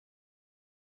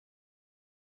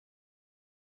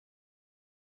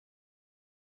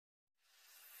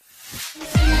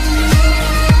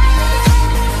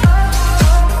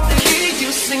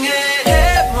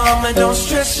don't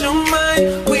stress your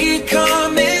mind. We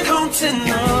coming home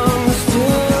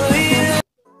tonight.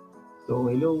 So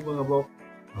hello mga bok,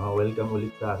 welcome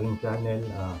ulit sa aking channel.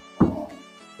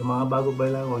 Sa mga bago pa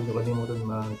lang, huwag nyo kalimutan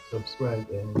mag-subscribe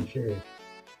and share.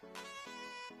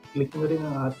 Click nyo rin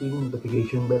ang ating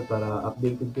notification bell para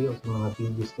updated kayo sa mga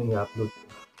videos na i-upload.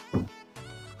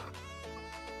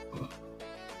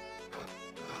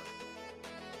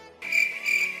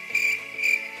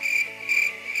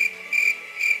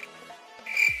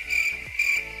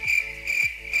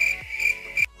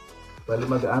 Bali,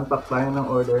 mag-unpack tayo ng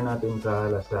order natin sa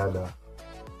Lazada.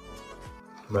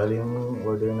 Bali, yung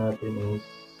order natin is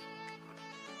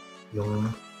yung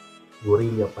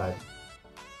Gorilla Pad.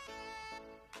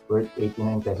 Worth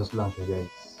 89 pesos lang siya,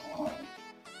 guys.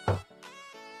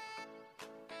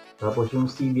 Tapos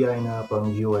yung CDI na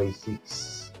pang GY6.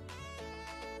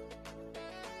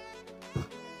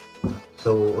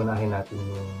 So, unahin natin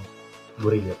yung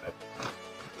Gorilla Pad.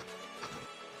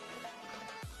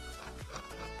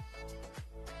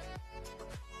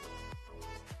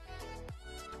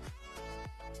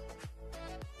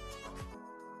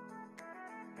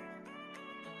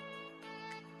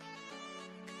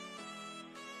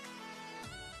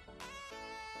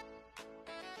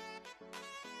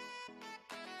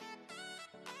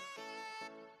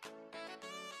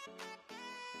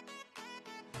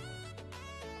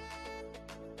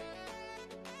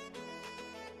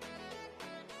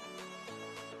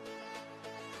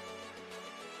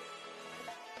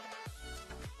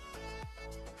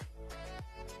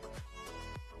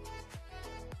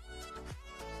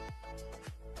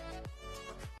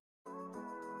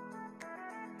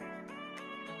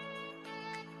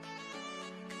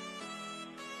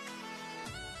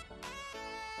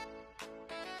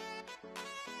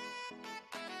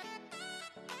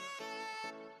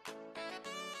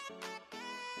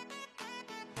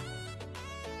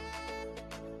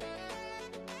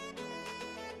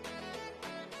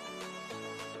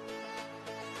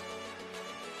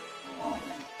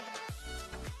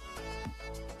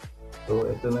 So,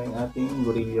 ito na yung ating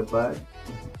Gorilla Pad.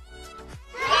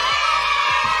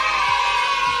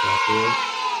 Tapos,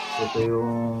 ito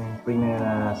yung free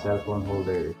na cellphone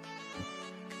holder.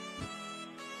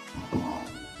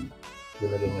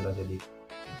 Lalagay nyo lang siya dito.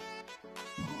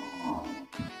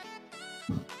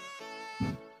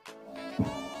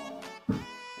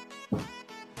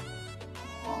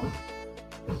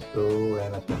 So,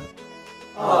 ayan na siya.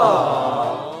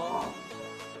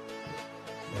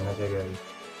 Ayan na siya, guys.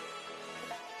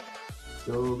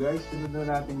 So guys, sunod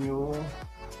na natin yung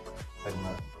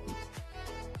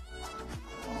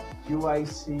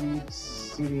GY6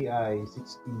 CDI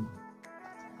 60.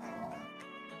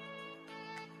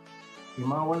 Yung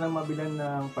mga walang mabilan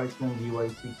ng parts ng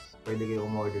GY6, pwede kayo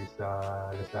umorder sa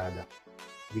Lazada.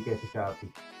 Hindi kayo sa Shopee.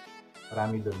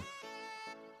 Marami doon.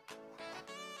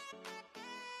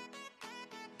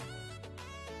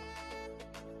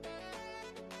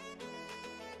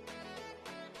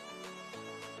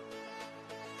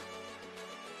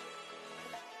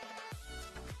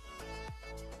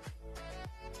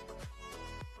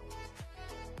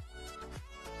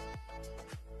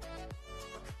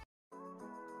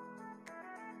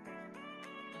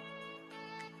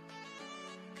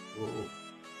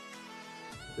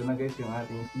 Ito na guys yung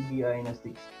ating CDI na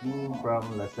 16 from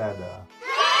Lazada.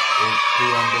 It's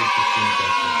 315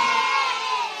 pesos.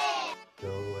 So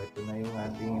ito na yung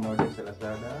ating in-order sa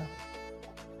Lazada.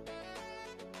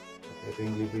 Ito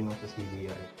yung libre mo sa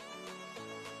CDI.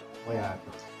 O yan.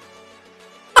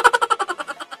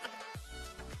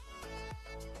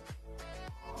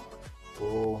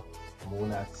 So,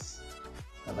 pamunas.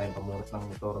 Na tayong pamunas ng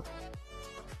motor.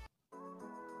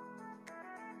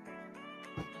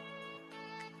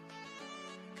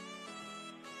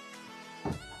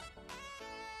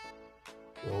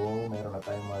 So, meron na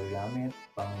tayong mga gamit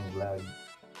pang vlog.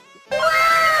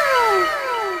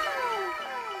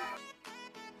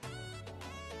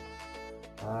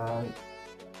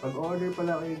 Pag-order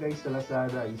pala kayo guys sa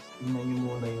Lazada, is tingnan nyo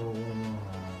muna yung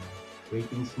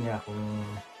ratings niya kung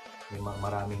may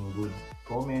maraming good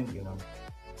comment, you know,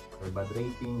 or bad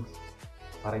ratings,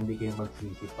 para hindi kayo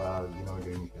magsisi pag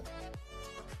in-order nyo siya.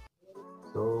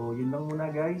 So, yun lang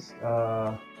muna guys.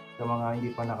 Sa mga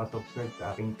hindi pa nakasubscribe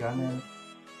sa aking channel,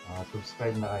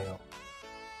 subscribe na kayo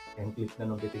and click na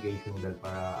notification bell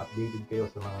para updated kayo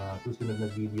sa mga susunod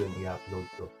na video na i-upload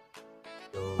ko.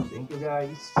 So, thank you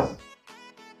guys!